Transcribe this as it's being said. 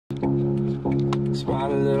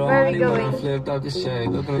Where are we going? We're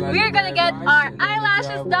gonna get our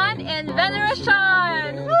eyelashes done in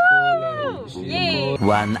Veneration! Woo! Yay!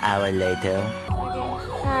 1 hour later.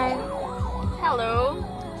 Hi. Hello.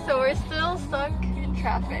 So we're still stuck in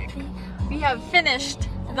traffic. We have finished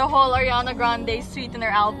the whole Ariana Grande Sweetener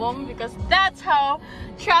album because that's how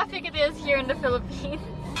traffic it is here in the Philippines.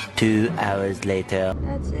 2 hours later.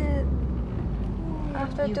 That's it.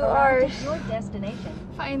 After 2 hours. Your destination.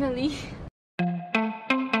 Finally.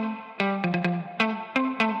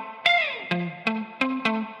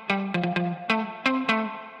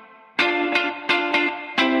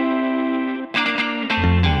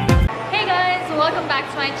 Hey guys, welcome back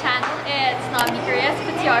to my channel. It's not Mika Reyes.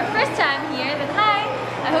 If it's your first time here, then hi.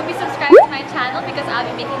 I hope you subscribe to my channel because I'll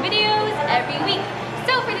be making videos every week.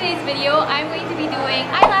 So for today's video, I'm going to be doing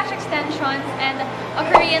eyelash extensions and a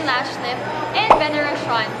Korean lash lift in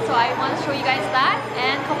Veneration. So I want to show you guys that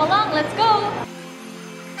and come along, let's go!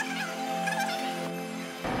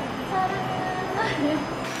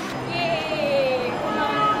 Yay!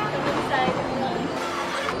 Wow, I'm excited.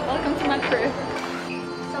 Welcome to my crew.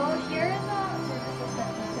 So here are the services that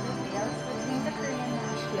Mika Reyes with doing the Korean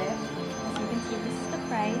lash lift. As you can see, this is the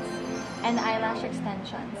price and eyelash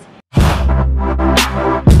extensions.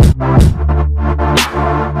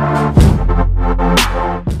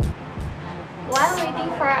 While waiting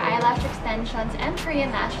for our eyelash extensions and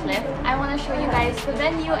Korean lash lift, I want to show you guys the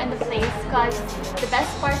venue and the place because the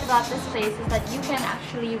best part about this place is that you can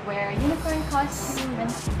actually wear a unicorn costume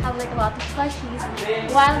and have like a lot of plushies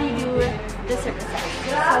while you do the services.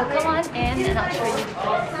 So come on in and I'll show you the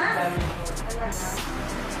place.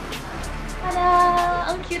 Tada!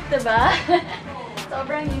 Ang cute, diba?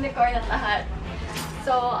 Sobrang unicorn at lahat.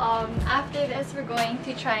 So after this, we're going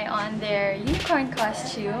to try on their unicorn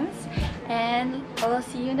costumes and I'll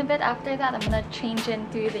see you in a bit. After that, I'm gonna change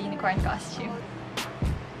into the unicorn costume.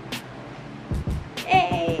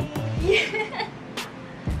 Hey!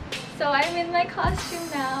 So I'm in my costume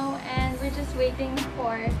now and we're just waiting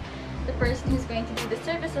for the person who's going to do the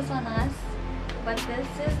services on us. But this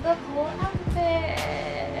is the whole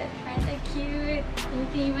outfit! Kinda cute. You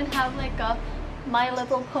can even have like a My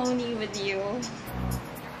Little Pony with you.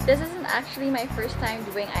 This isn't actually my first time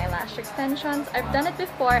doing eyelash extensions. I've done it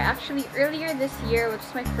before, actually earlier this year, which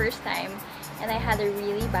was my first time, and I had a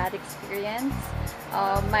really bad experience.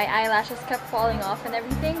 My eyelashes kept falling off and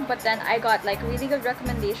everything, but then I got like really good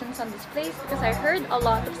recommendations on this place because I heard a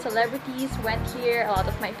lot of celebrities went here, a lot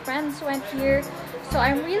of my friends went here. So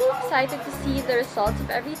I'm really excited to see the results of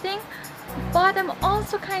everything, but I'm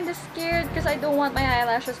also kind of scared because I don't want my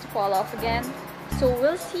eyelashes to fall off again. So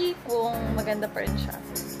we'll see kung maganda pa rin siya.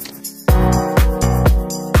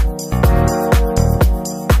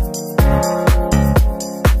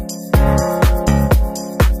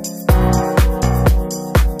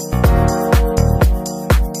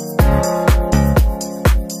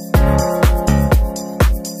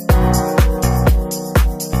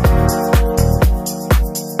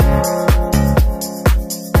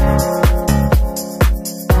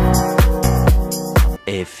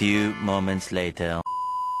 A few moments later.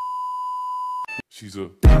 She's a...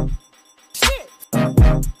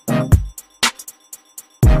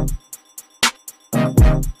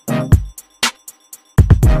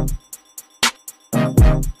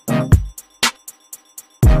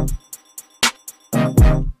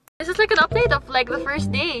 This is like an update of like the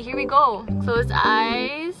first day. Here we go. Close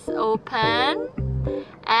eyes, open,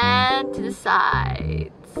 and to the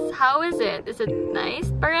sides. How is it? Is it nice,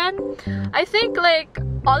 Baran? I think like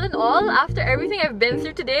all in all, after everything I've been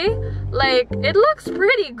through today, like it looks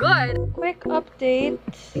pretty good. Quick update.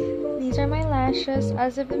 These are my lashes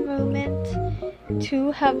as of the moment.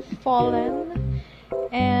 2 have fallen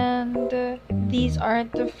and these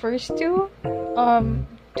aren't the first 2.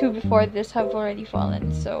 2 before this have already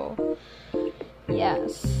fallen, so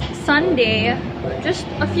yes. Sunday, just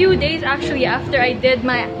a few days actually after I did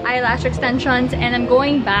my eyelash extensions, and I'm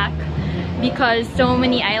going back because so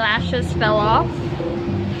many eyelashes fell off.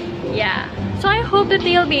 Yeah, so I hope that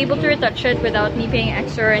they'll be able to retouch it without me paying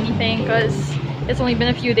extra or anything because it's only been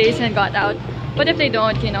a few days and it got out. But if they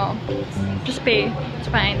don't, you know, just pay, it's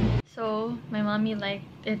fine. So my mommy liked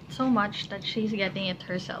it so much that she's getting it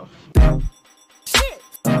herself.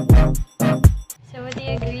 So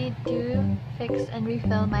they agreed to fix and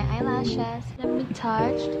refill my eyelashes. Them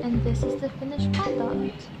retouched, and this is the finished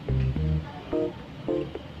product.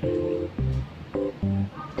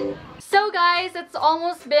 So guys, it's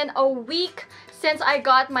almost been a week since I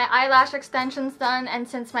got my eyelash extensions done and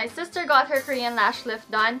since my sister got her Korean lash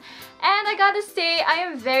lift done. And I gotta say, I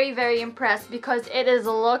am very, very impressed because it is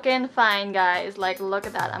looking fine, guys. Like, look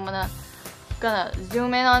at that. I'm gonna gonna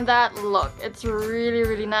zoom in on that. Look, it's really,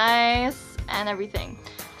 really nice and everything.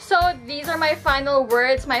 So these are my final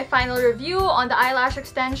words, my final review on the eyelash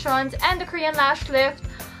extensions and the Korean Lash Lift.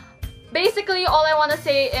 Basically, all I want to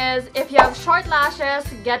say is if you have short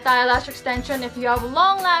lashes, get the eyelash extension. If you have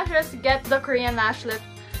long lashes, get the Korean Lash Lift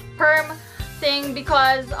perm thing,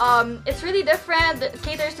 because it's really different. It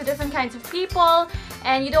caters to different kinds of people,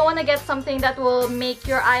 and you don't want to get something that will make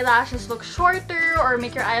your eyelashes look shorter or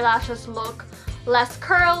make your eyelashes look less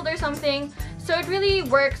curled or something. So it really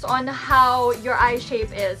works on how your eye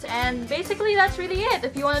shape is, and basically that's really it.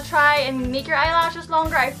 If you want to try and make your eyelashes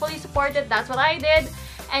longer, I fully support it. That's what I did,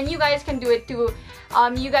 and you guys can do it too.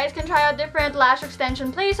 You guys can try out different lash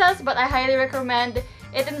extension places, but I highly recommend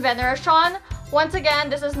it in Veneracion. Once again,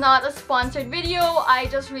 this is not a sponsored video. I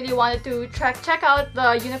just really wanted to check out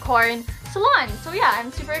the UNICORN Salon. So yeah, I'm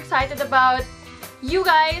super excited about you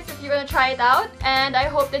guys if you're gonna try it out, and I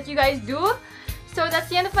hope that you guys do. So that's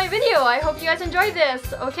the end of my video. I hope you guys enjoyed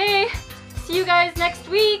this. Okay, see you guys next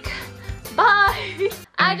week. Bye!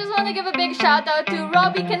 I just want to give a big shout out to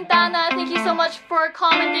Robbie Quintana. Thank you so much for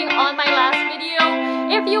commenting on my last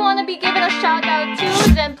video. If you want to be given a shout out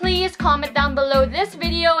too, then please comment down below this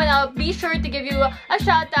video, and I'll be sure to give you a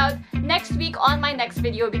shout out next week on my next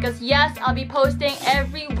video, because yes, I'll be posting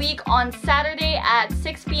every week on Saturday at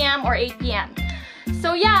 6 p.m. or 8 p.m.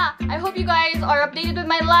 So yeah, I hope you guys are updated with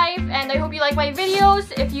my life, and I hope you like my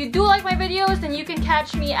videos. If you do like my videos, then you can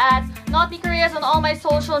catch me at Mika Reyes on all my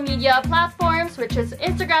social media platforms, which is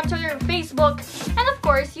Instagram, Twitter, Facebook, and of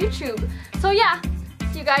course YouTube. So yeah,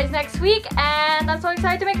 see you guys next week, and I'm so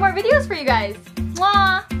excited to make more videos for you guys.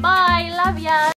 Mwah! Bye! Love ya!